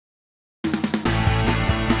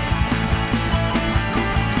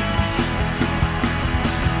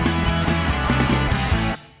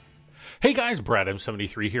Hey guys, Brad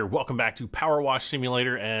M73 here. Welcome back to PowerWash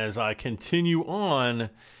Simulator as I continue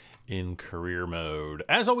on in career mode.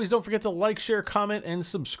 As always, don't forget to like, share, comment, and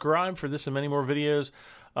subscribe for this and many more videos.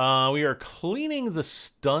 We are cleaning the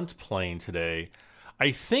Stunt plane today.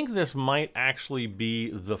 I think this might actually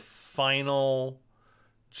be the final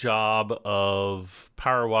job of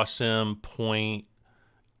PowerWash Sim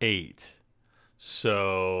 0.8.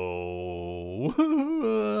 So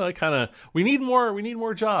we need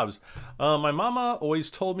more jobs. My mama always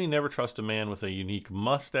told me never trust a man with a unique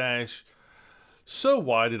mustache. So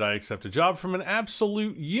why did I accept a job from an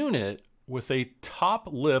absolute unit with a top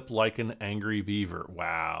lip like an angry beaver?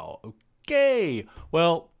 Wow. Okay.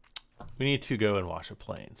 Well, we need to go and wash a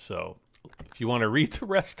plane. So if you want to read the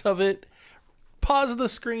rest of it, pause the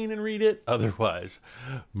screen and read it. Otherwise,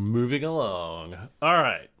 moving along. All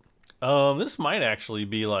right. This might actually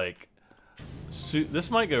be like, this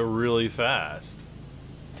might go really fast.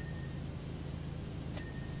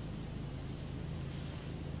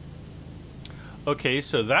 Okay,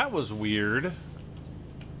 so that was weird.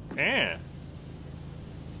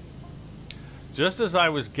 Just as I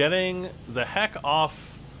was getting the heck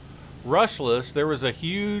off Rushless, there was a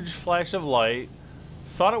huge flash of light.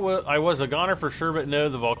 Thought I was a goner for sure, but no,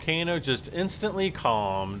 the volcano just instantly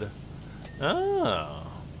calmed. Oh.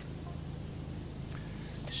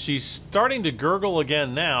 She's starting to gurgle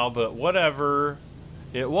again now, but whatever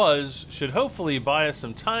it was should hopefully buy us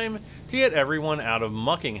some time to get everyone out of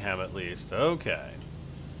Muckingham at least. Okay.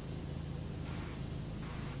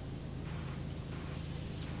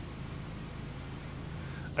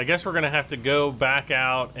 I guess we're gonna have to go back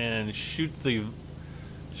out and shoot that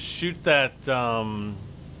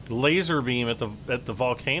laser beam at the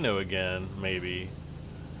volcano again, maybe.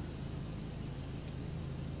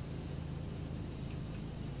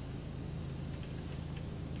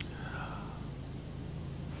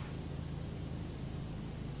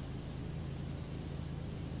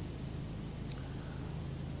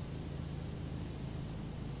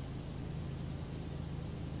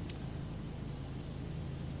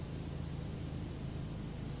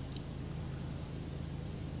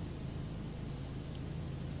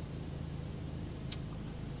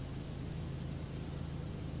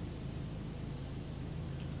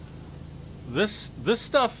 This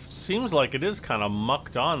stuff seems like it is kind of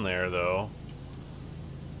mucked on there, though.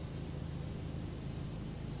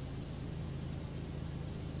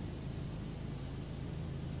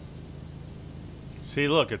 See,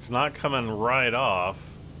 look, it's not coming right off.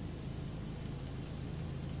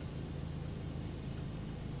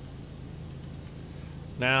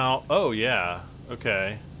 Now, oh yeah,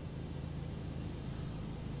 okay.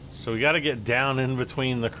 So we got to get down in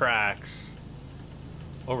between the cracks.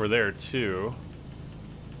 Over there, too.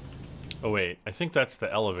 Oh, wait. I think that's the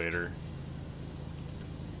elevator.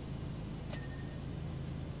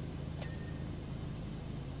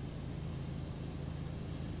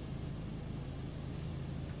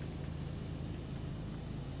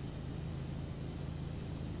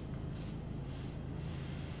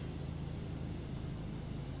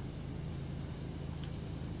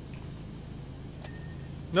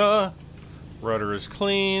 Rudder is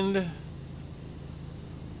cleaned.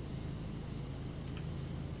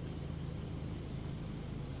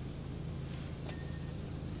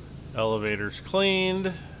 Elevator's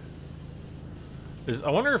cleaned. I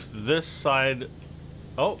wonder if this side...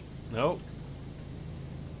 Oh, no.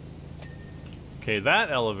 Okay, that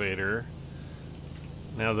elevator.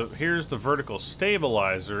 Now, here's the vertical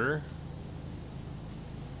stabilizer.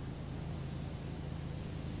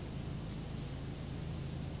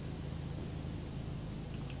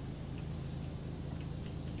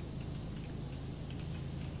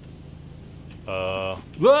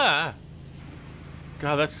 Ah!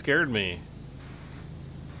 God, that scared me.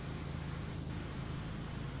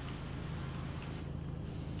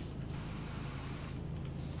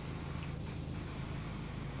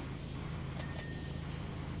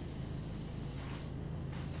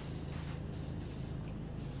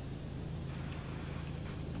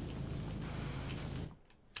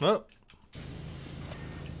 Oh.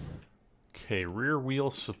 Okay, rear wheel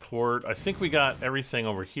support. I think we got everything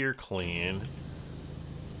over here clean.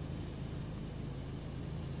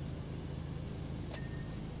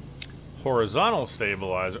 Horizontal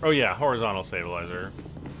stabilizer. Oh yeah, horizontal stabilizer.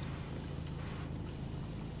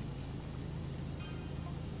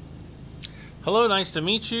 Hello, nice to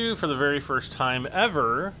meet you for the very first time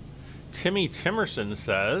ever. Timmy Timerson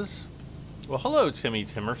says. Well, hello, Timmy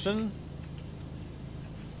Timerson.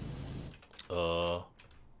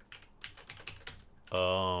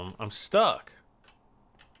 I'm stuck.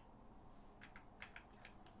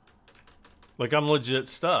 Like, I'm legit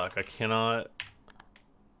stuck. I cannot...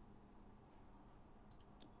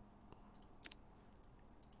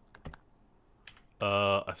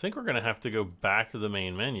 I think we're gonna have to go back to the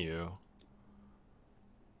main menu. What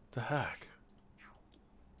the heck?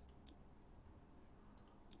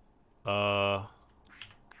 I'm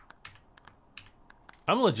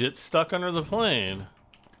legit stuck under the plane.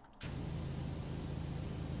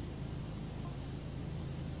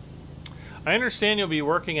 I understand you'll be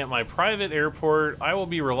working at my private airport. I will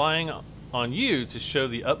be relying on you to show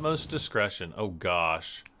the utmost discretion. Oh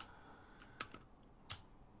gosh.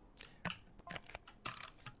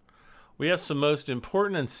 We have some most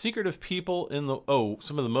important and secretive people in the... Oh,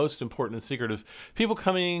 some of the most important and secretive people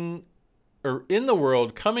coming... Or in the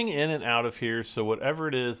world, coming in and out of here. So whatever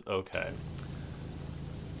it is, okay.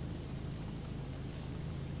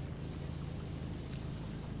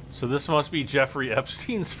 So this must be Jeffrey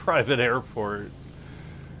Epstein's private airport.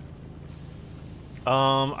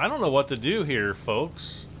 I don't know what to do here,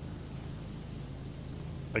 folks.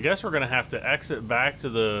 I guess we're gonna have to exit back to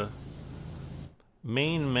the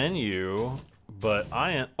main menu, but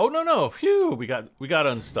I am... Oh, no. Phew, we got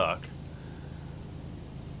unstuck.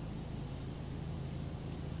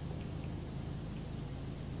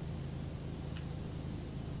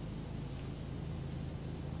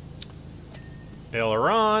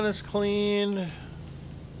 Aileron is cleaned.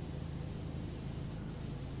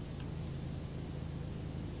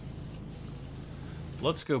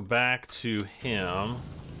 Let's go back to him.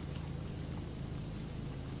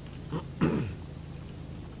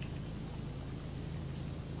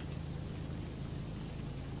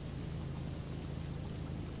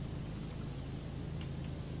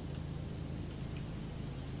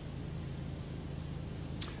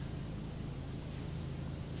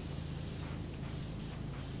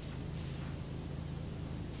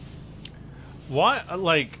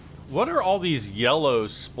 What are all these yellow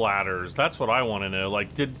splatters? That's what I want to know.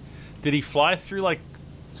 Like, did he fly through, like,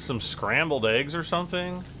 some scrambled eggs or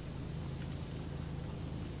something?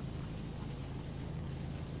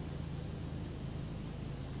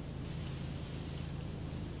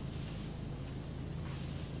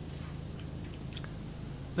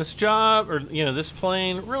 This job, or, you know, this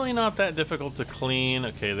plane, really not that difficult to clean.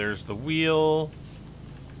 Okay, there's the wheel.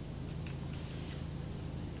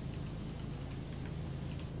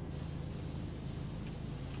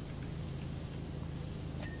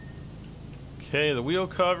 Okay, the wheel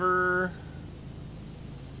cover.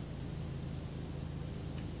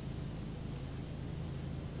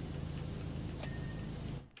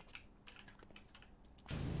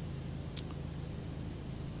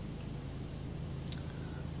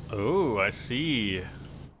 Oh, I see.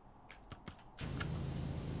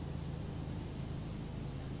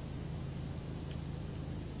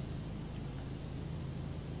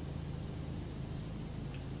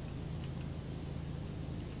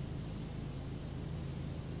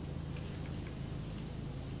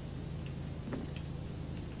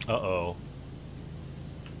 Uh-oh.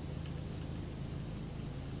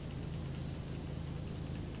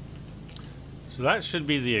 So that should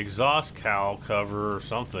be the exhaust cowl cover or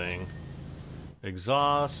something.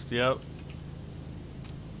 Exhaust, yep.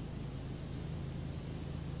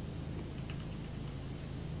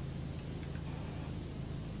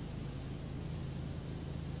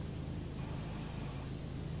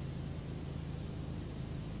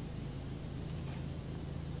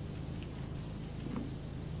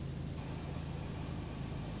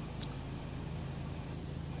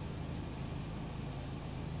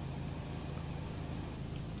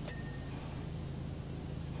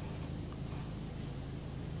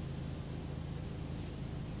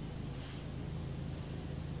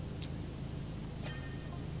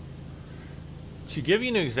 To give you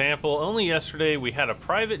an example, only yesterday we had a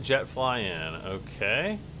private jet fly in.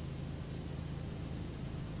 Okay.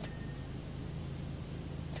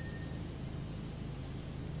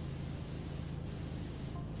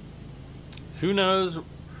 Who knows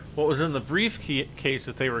what was in the briefcase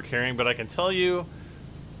that they were carrying, but I can tell you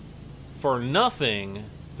for nothing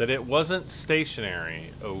that it wasn't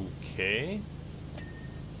stationary. Okay.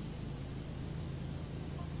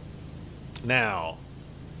 Now,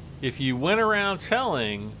 if you went around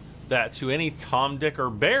telling that to any Tom, Dick,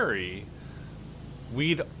 or Barry,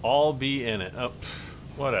 we'd all be in it. Oh,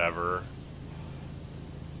 whatever.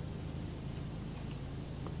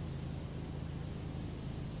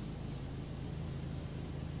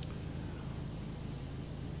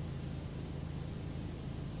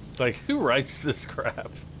 Like, who writes this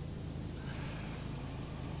crap?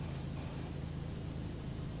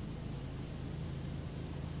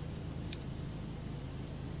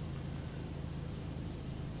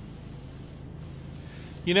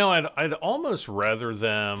 You know, I'd almost rather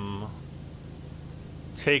them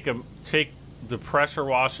take the pressure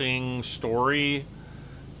washing story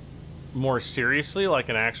more seriously, like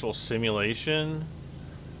an actual simulation.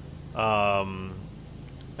 And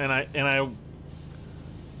I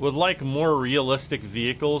would like more realistic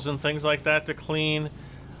vehicles and things like that to clean.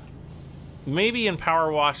 Maybe in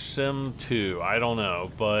PowerWash Sim 2, I don't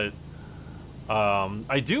know, but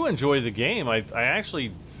I do enjoy the game. I actually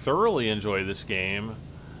thoroughly enjoy this game.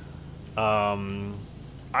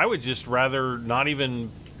 I would just rather not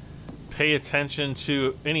even pay attention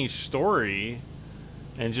to any story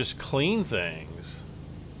and just clean things.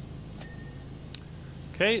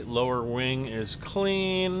 Okay, lower wing is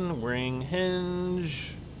clean. Wing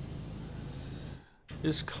hinge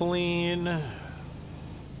is clean.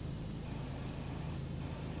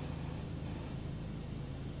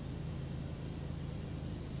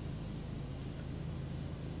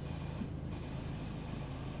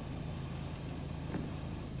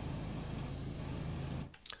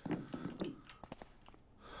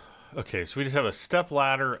 Okay, so we just have a step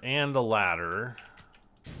ladder and a ladder.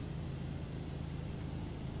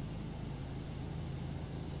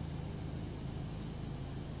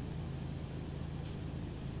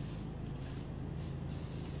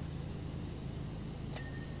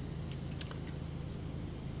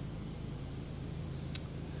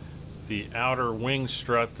 The outer wing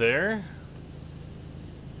strut there.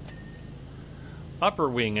 Upper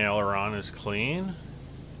wing aileron is clean.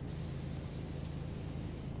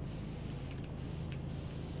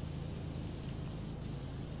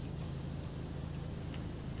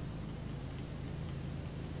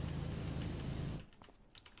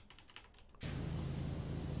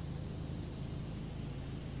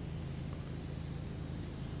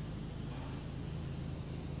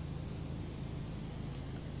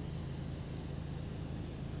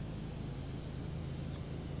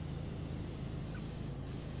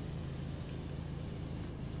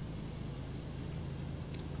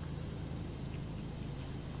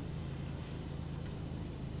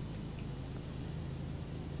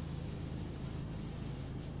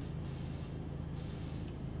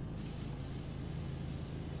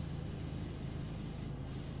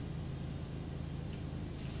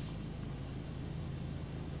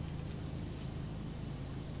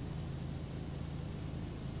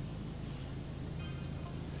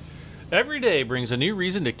 Every day brings a new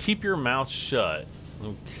reason to keep your mouth shut.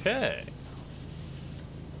 Okay.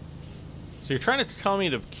 So you're trying to tell me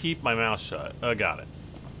to keep my mouth shut. Got it.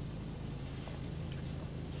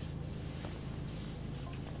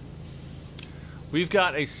 We've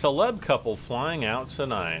got a celeb couple flying out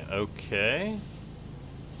tonight. Okay.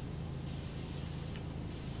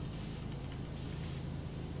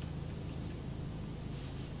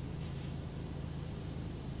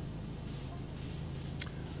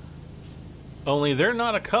 Only they're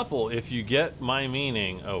not a couple, if you get my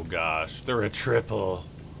meaning. Oh gosh, they're a triple.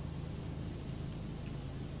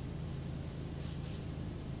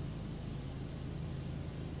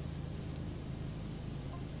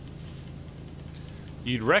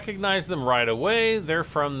 You'd recognize them right away. They're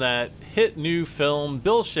from that hit new film,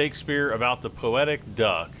 Bill Shakespeare, about the poetic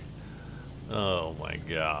duck. Oh my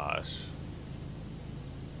gosh.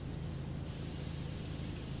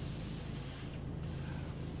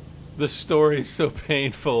 The story's so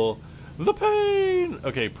painful. The pain!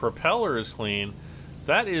 Okay, propeller is clean.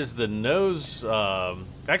 That is the nose...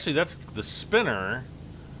 actually, that's the spinner.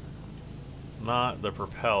 Not the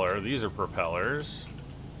propeller. These are propellers.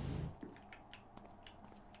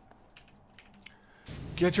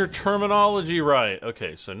 Get your terminology right.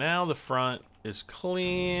 Okay, so now the front is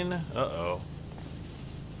clean. Uh-oh.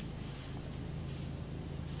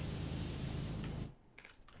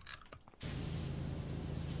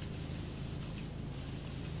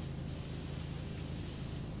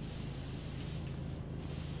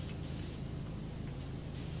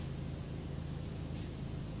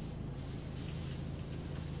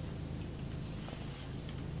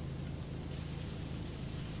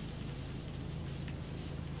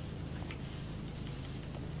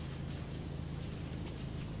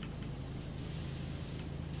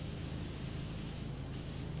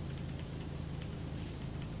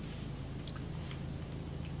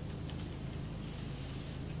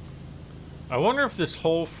 I wonder if this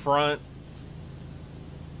whole front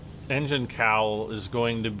engine cowl is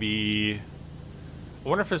going to be... I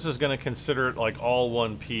wonder if this is going to consider it like all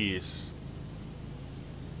one piece.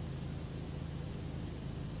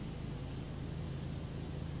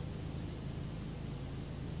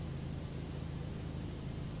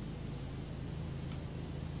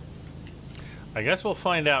 I guess we'll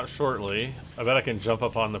find out shortly. I bet I can jump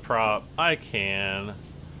up on the prop. I can.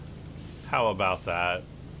 How about that?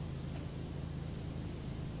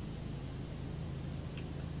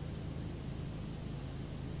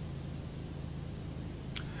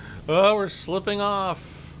 Oh, we're slipping off.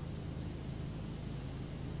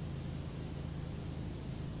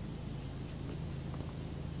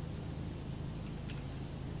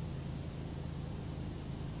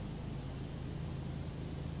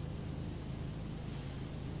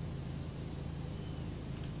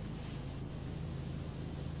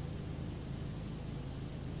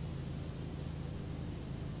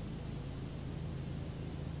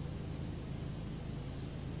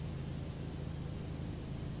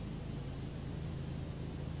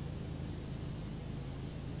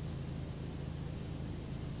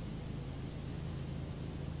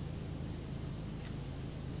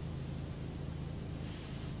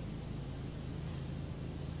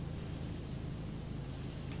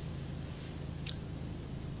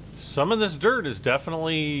 Some of this dirt is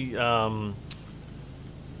definitely on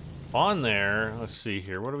there. Let's see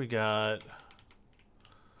here. What do we got?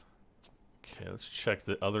 Okay, let's check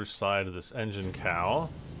the other side of this engine cowl.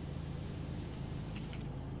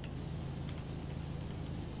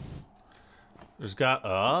 There's got...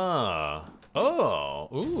 Oh!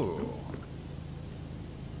 Ooh!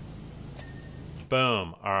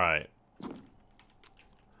 Boom. Alright.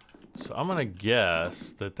 So I'm gonna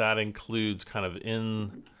guess that that includes kind of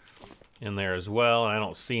in there as well, and I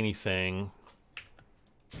don't see anything.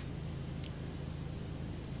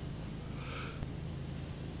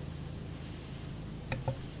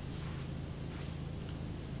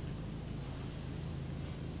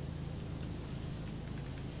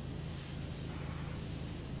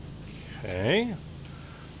 Okay.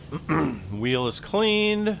 Wheel is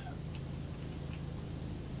cleaned.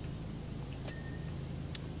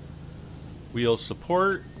 Wheel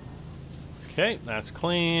support. Okay, that's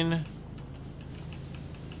clean.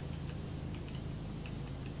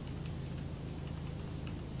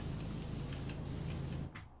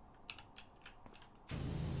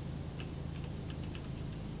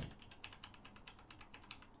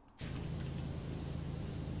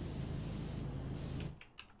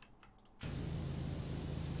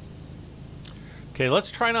 Okay,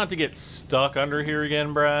 let's try not to get stuck under here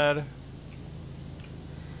again, Brad.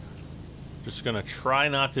 Just gonna try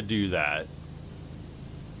not to do that.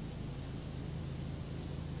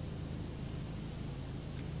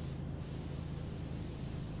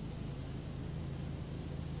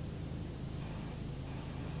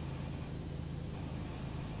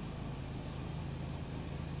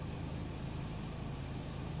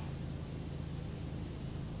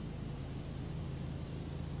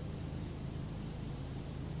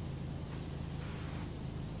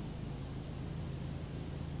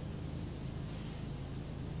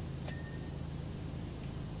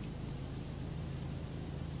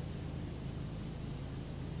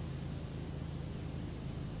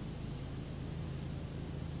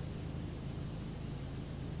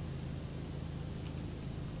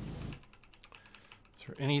 Is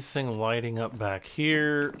there anything lighting up back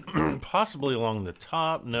here? Possibly along the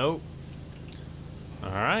top. Nope.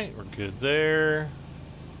 Alright, we're good there.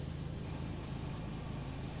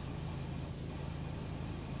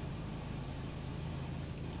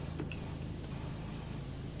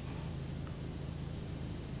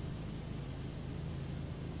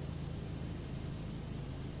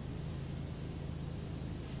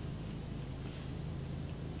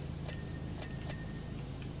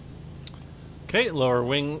 Okay, lower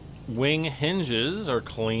wing hinges are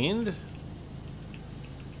cleaned.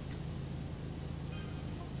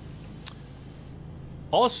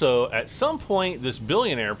 Also, at some point, this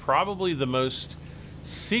billionaire, probably the most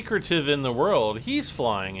secretive in the world, he's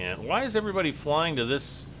flying in. Why is everybody flying to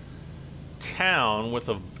this town with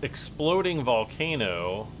an exploding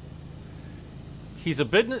volcano? He's a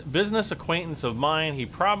business acquaintance of mine.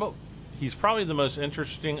 He's probably the most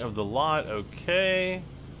interesting of the lot. Okay.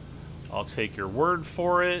 I'll take your word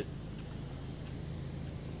for it.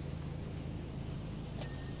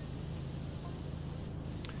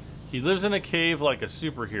 He lives in a cave like a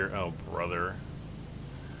superhero. Oh, brother.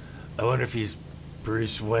 I wonder if he's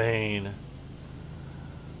Bruce Wayne.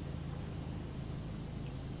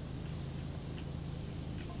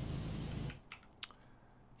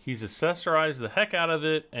 He's accessorized the heck out of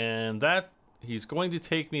it, and that he's going to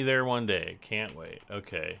take me there one day. Can't wait.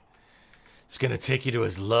 Okay. It's gonna take you to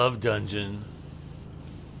his love dungeon.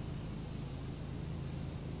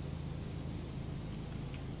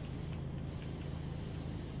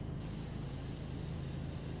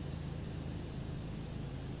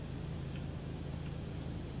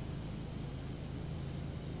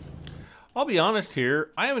 I'll be honest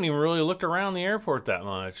here, I haven't even really looked around the airport that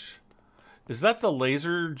much. Is that the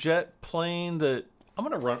laser jet plane that... I'm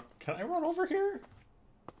going to run... Can I run over here?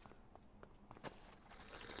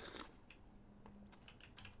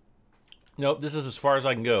 Nope, this is as far as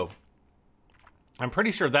I can go. I'm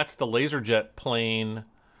pretty sure that's the laser jet plane.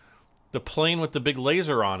 The plane with the big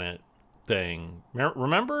laser on it thing.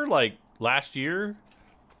 Remember, like, last year?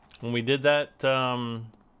 When we did that,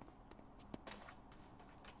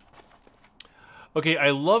 Okay, I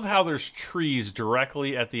love how there's trees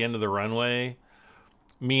directly at the end of the runway.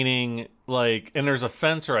 Meaning, like, and there's a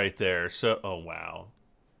fence right there. So, oh, wow.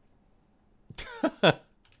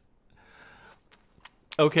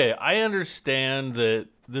 Okay, I understand that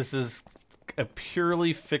this is a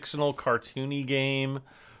purely fictional cartoony game,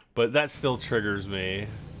 but that still triggers me.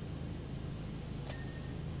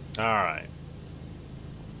 Alright.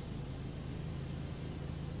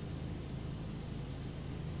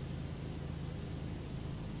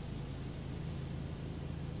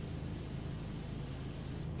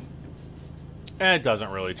 It doesn't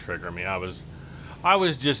really trigger me. I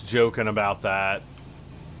was just joking about that.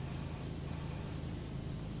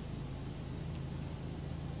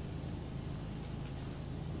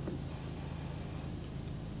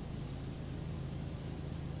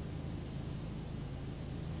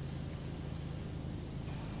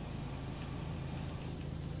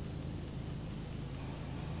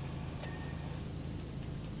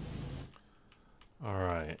 All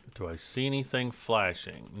right. Do I see anything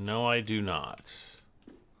flashing? No, I do not.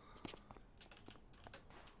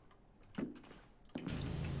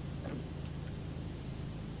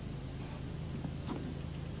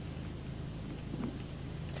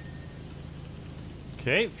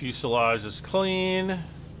 Okay, fuselage is clean.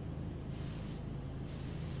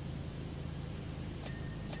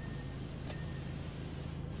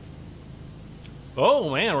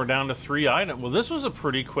 Oh man, we're down to 3 items. Well, this was a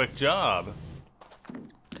pretty quick job.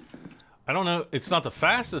 I don't know. It's not the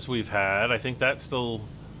fastest we've had. I think that still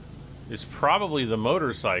is probably the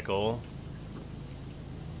motorcycle.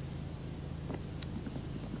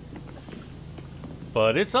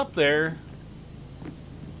 But it's up there.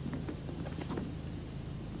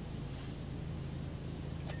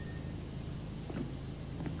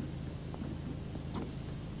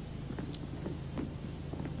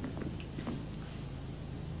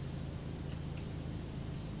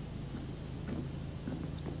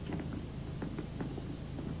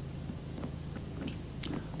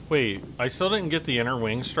 Wait, I still didn't get the inner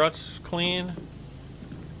wing struts clean?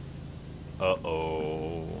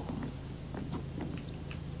 Uh-oh.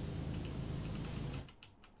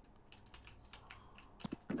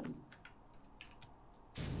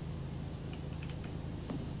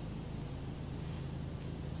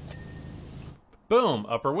 Boom,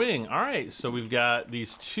 upper wing. All right, so we've got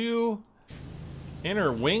these 2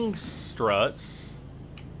 inner wing struts.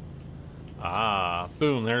 Ah,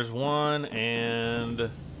 boom, there's one, and...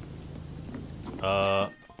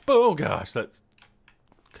 oh gosh, that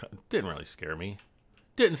didn't really scare me.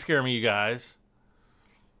 Didn't scare me, you guys.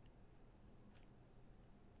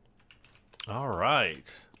 All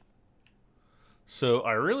right. So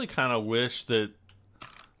I really kind of wish that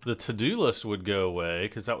the to-do list would go away,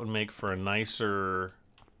 because that would make for a nicer...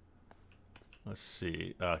 Let's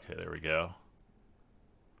see. Okay, there we go.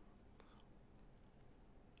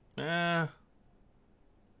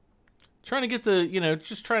 Trying to get the,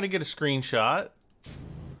 just trying to get a screenshot.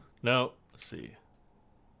 No, let's see.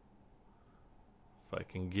 If I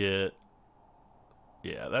can get...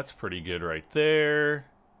 Yeah, that's pretty good right there.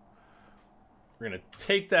 We're going to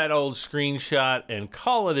take that old screenshot and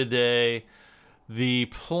call it a day. The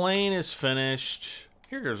plane is finished.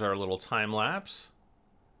 Here goes our little time lapse.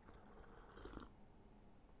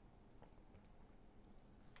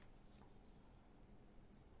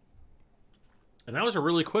 And that was a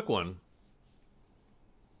really quick one.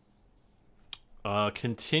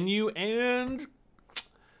 Continue and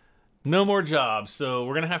no more jobs. So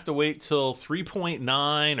we're going to have to wait till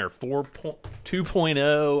 3.9 or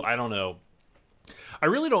 2.0. I don't know. I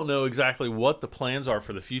really don't know exactly what the plans are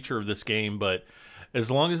for the future of this game, but as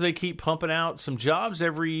long as they keep pumping out some jobs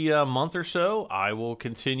every month or so, I will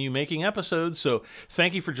continue making episodes. So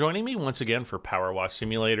thank you for joining me once again for PowerWash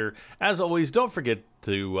Simulator. As always, don't forget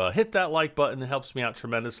to hit that like button. It helps me out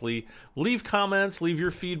tremendously. Leave comments, leave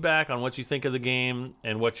your feedback on what you think of the game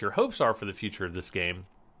and what your hopes are for the future of this game.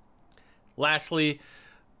 Lastly,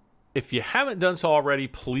 if you haven't done so already,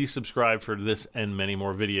 please subscribe for this and many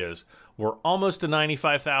more videos. We're almost to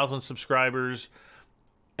 95,000 subscribers,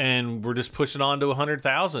 and we're just pushing on to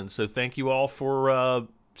 100,000. So thank you all for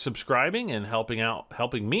subscribing and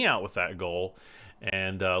helping me out with that goal.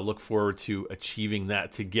 and look forward to achieving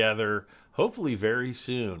that together, hopefully very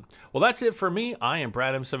soon. Well, that's it for me. I am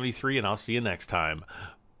Brad M73, and I'll see you next time.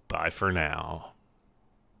 Bye for now.